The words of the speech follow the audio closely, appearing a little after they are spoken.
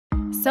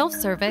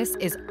Self-service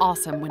is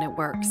awesome when it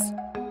works.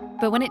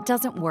 But when it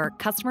doesn't work,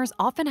 customers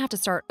often have to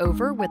start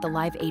over with a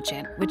live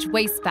agent, which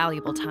wastes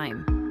valuable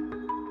time.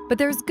 But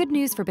there's good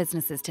news for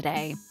businesses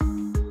today.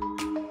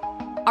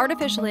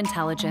 Artificial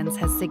intelligence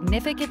has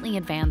significantly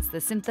advanced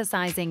the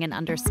synthesizing and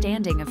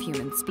understanding of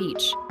human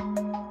speech.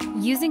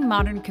 Using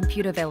modern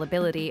compute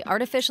availability,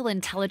 artificial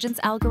intelligence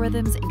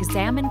algorithms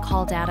examine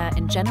call data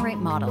and generate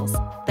models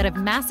that have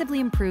massively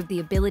improved the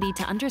ability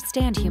to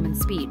understand human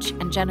speech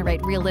and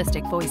generate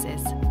realistic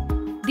voices.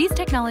 These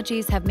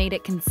technologies have made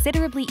it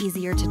considerably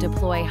easier to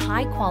deploy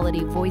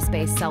high-quality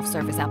voice-based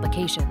self-service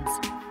applications.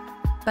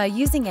 By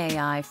using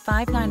AI,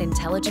 Five9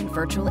 Intelligent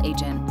Virtual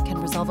Agent can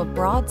resolve a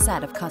broad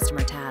set of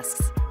customer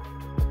tasks.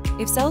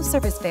 If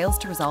self-service fails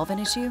to resolve an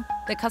issue,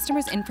 the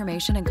customer's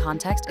information and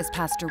context is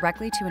passed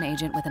directly to an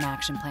agent with an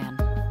action plan.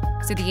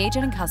 So the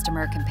agent and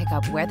customer can pick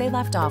up where they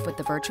left off with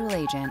the virtual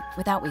agent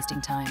without wasting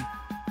time.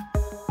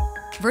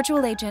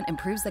 Virtual Agent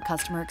improves the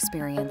customer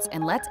experience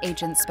and lets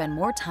agents spend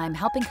more time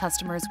helping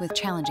customers with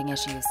challenging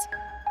issues.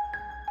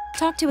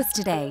 Talk to us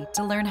today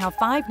to learn how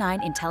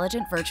Five9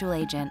 Intelligent Virtual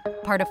Agent,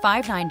 part of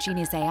Five9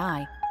 Genius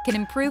AI, can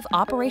improve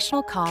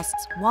operational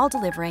costs while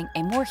delivering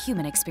a more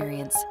human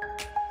experience.